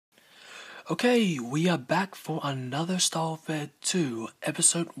Okay, we are back for another Starfare 2,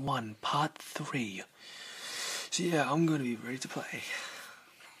 Episode 1, Part 3. So yeah, I'm gonna be ready to play.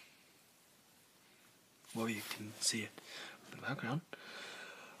 Well, you can see it in the background.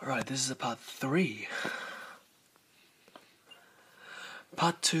 Alright, this is a Part 3.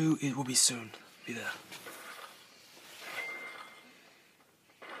 Part 2, it will be soon. Be there.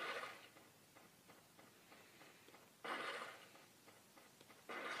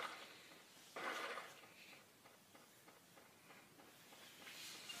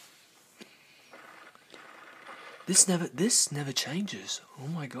 This never changes. Oh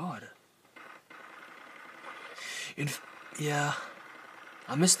my god. Yeah,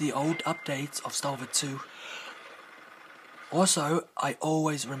 I miss the old updates of Starfare 2. Also, I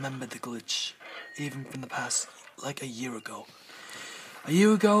always remember the glitch, even from the past, like a year ago. A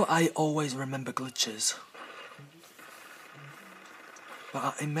year ago, I always remember glitches.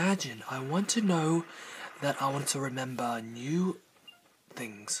 But imagine, I want to know that I want to remember new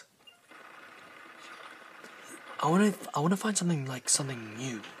things. I want to find something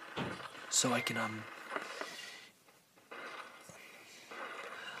new, so I can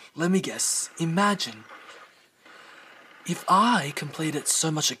Let me guess. Imagine if I completed so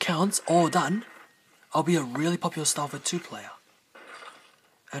much accounts all done, I'll be a really popular Starfare 2 player,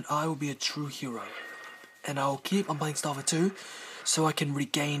 and I will be a true hero. And I'll keep on playing Starfare 2, so I can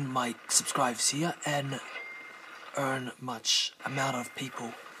regain my subscribers here and earn much amount of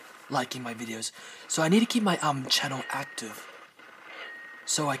people liking my videos. So I need to keep my channel active,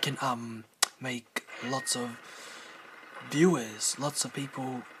 so I can make lots of viewers, lots of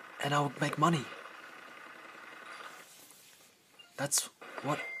people, and I'll make money. That's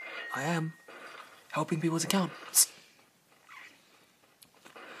what I am, helping people's accounts.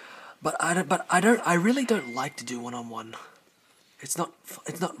 But I really don't like to do one-on-one. It's not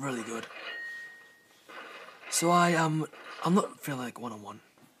really good. So I'm not feeling like one-on-one.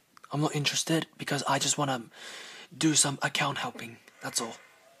 I'm not interested because I just want to do some account helping. That's all.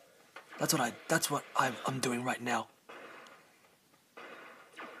 That's what I'm doing right now.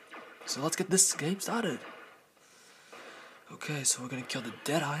 So let's get this game started. Okay, so we're gonna kill the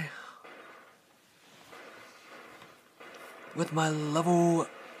Deadeye with my level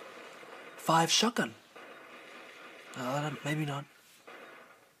 5 shotgun. Maybe not.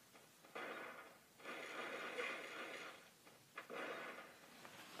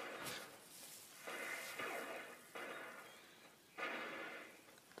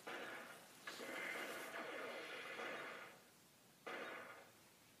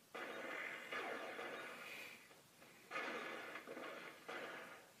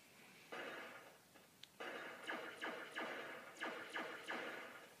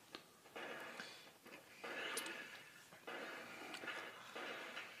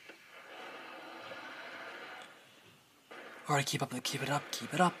 Alright, keep it up.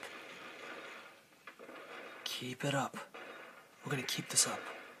 Keep it up. We're gonna keep this up.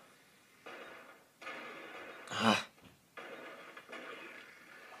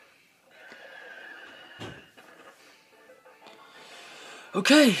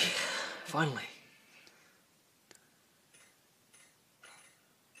 Okay, finally.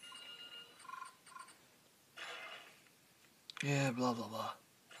 Yeah, blah blah blah.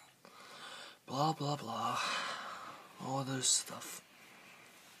 Blah blah blah. All this stuff.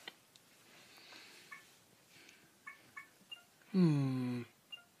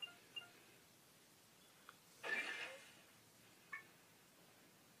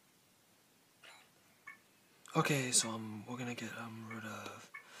 Okay, so we're gonna get rid of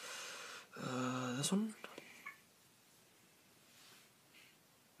this one.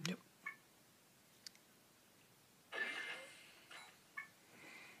 Yep.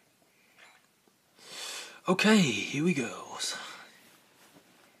 Okay, here we go.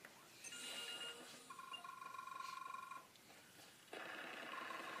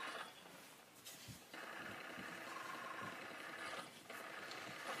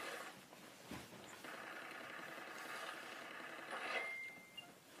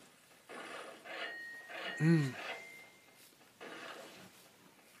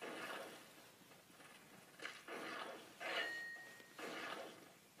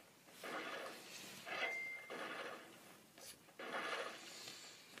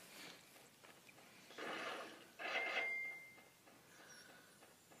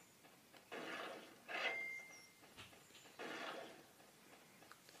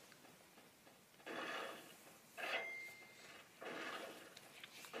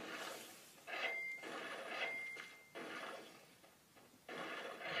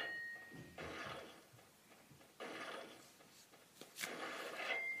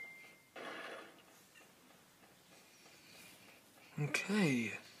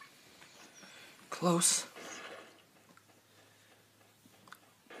 Okay. Close.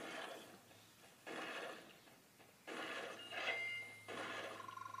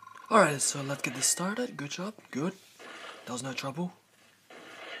 Alright, so let's get this started. Good job. Good. That was no trouble.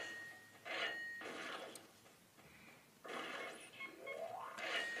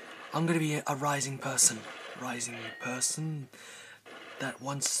 I'm gonna be a rising person. Rising person that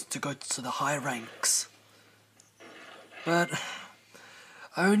wants to go to the high ranks. But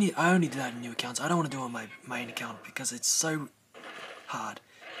I only do that in new accounts. I don't want to do it on my main account because it's so hard.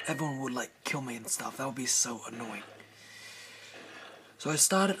 Everyone would like kill me and stuff. That would be so annoying. So I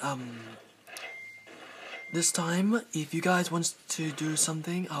started this time. If you guys want to do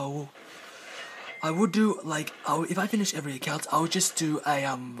something, I would do like if I finish every account, I would just do a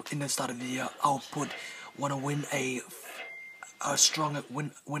in the start of the video. I'll put wanna win a strong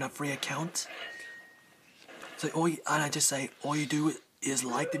win a free account. So and I just say all you do is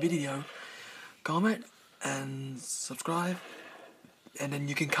like the video, comment, and subscribe, and then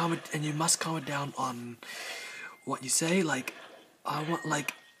you can comment and you must comment down on what you say. Like I want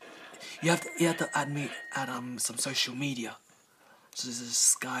like you have to add me at some social media. So this is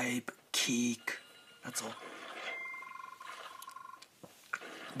Skype, Keek, that's all.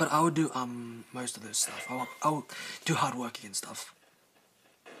 But I would do most of this stuff. I will do hard working and stuff.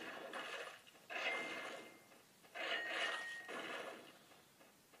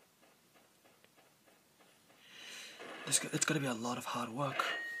 It's gonna be a lot of hard work.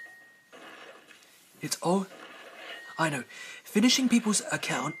 It's all I know. Finishing people's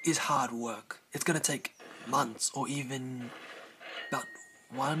account is hard work. It's gonna take months or even about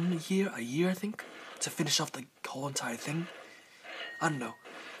a year I think, to finish off the whole entire thing. I don't know.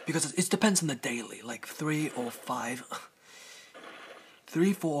 Because it depends on the daily, like 3 or 5.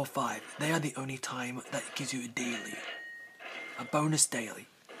 3, 4 or 5. They are the only time that gives you a daily. A bonus daily.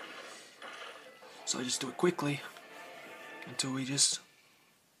 So I just do it quickly until we just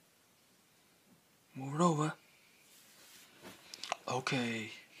move it over.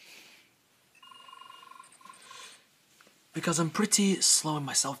 Okay. Because I'm pretty slowing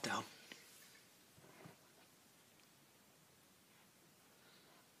myself down.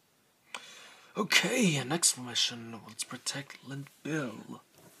 Okay, next mission. Let's protect Lint Bill.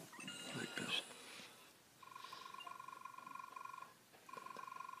 Lint Bill.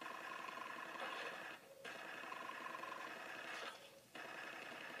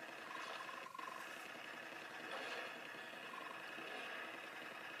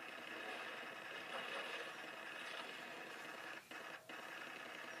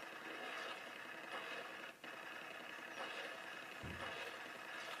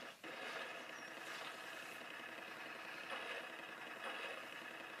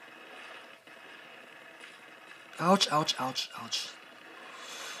 Ouch, ouch, ouch, ouch.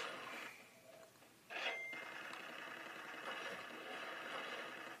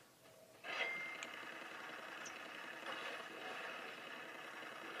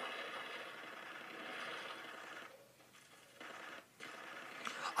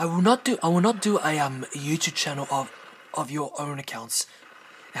 I will not do a YouTube channel of your own accounts.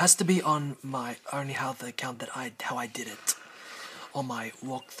 It has to be on my only how the account that how I did it on my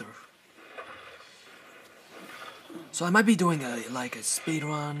walkthrough. So I might be doing a speed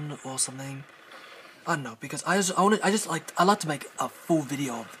run or something. I don't know, because I like to make a full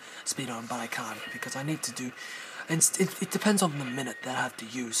video of speed run, but I can't because I need to do, and it depends on the minute that I have to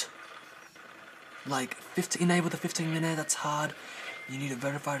use. Like enable the 15-minute. That's hard. You need a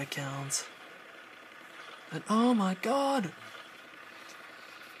verified account. And oh my god,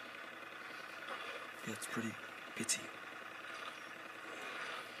 yeah, it's pretty pity.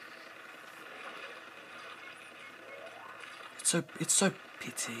 It's so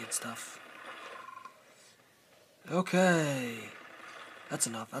pity and stuff. Okay, that's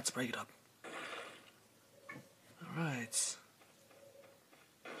enough. Let's break it up. All right.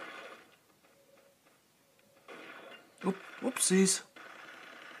 Whoopsies.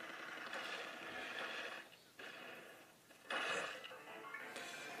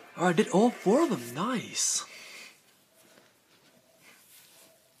 Alright, did all 4 of them. Nice.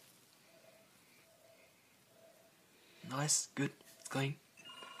 Nice, good, it's clean.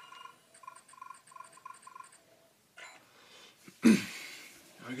 Very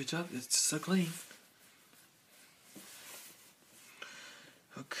good job, it's so clean.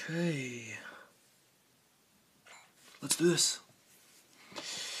 Okay. Let's do this.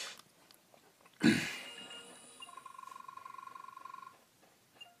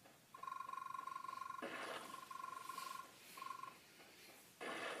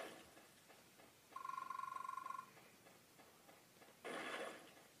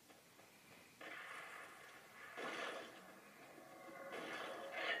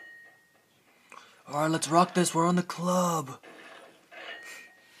 Alright, let's rock this. We're on the club.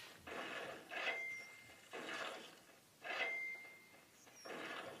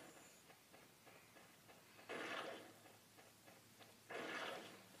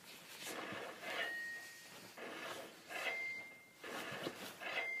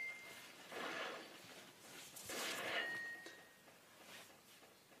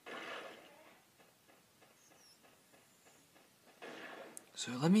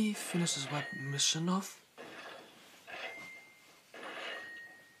 So let me finish this web mission off.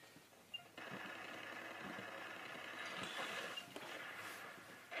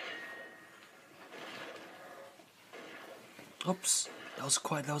 Oops, that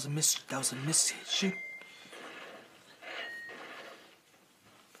was a miss shoot.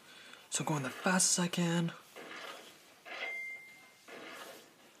 So I'm going the fastest I can.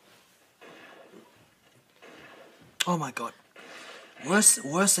 Oh my god.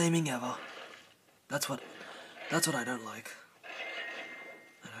 Worst aiming ever. That's what I don't like.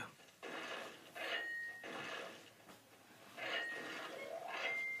 I know.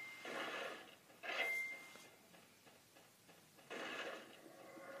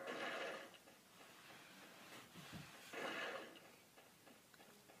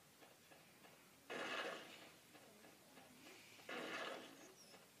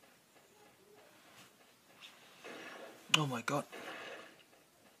 Oh my god.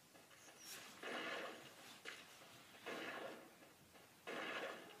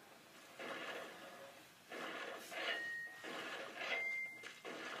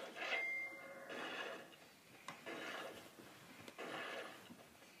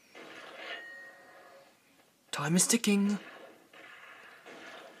 Time is ticking.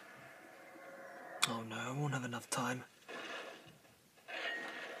 Oh no, I won't have enough time.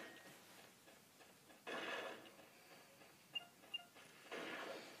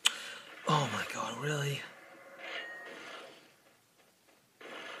 Oh my god, really?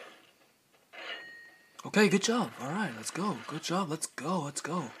 Okay, good job. Alright, let's go. Good job, let's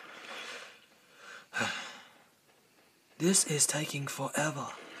go. This is taking forever.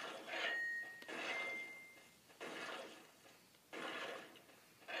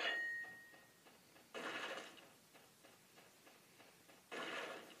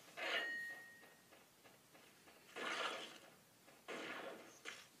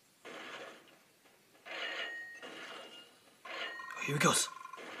 Here he goes.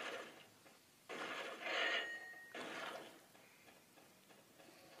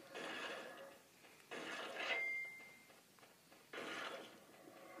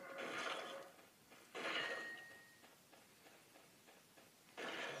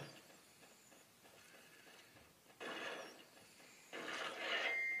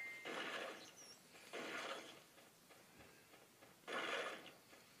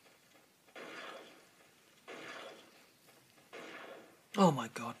 Oh my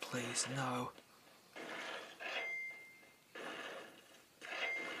god, please, no.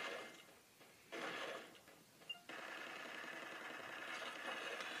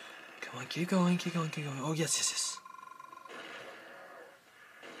 Come on, keep going. Oh, yes.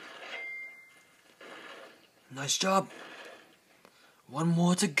 Nice job. One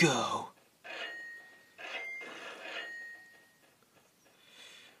more to go.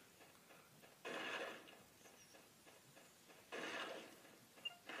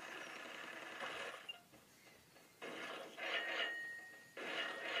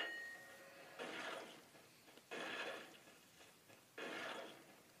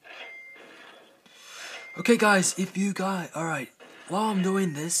 Okay guys, alright, while I'm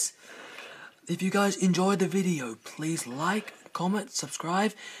doing this, if you guys enjoyed the video, please like, comment,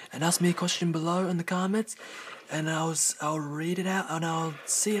 subscribe, and ask me a question below in the comments, and I'll read it out, and I'll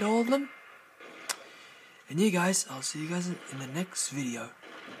see it all of them. And I'll see you guys in the next video.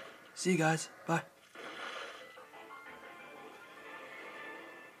 See you guys, bye.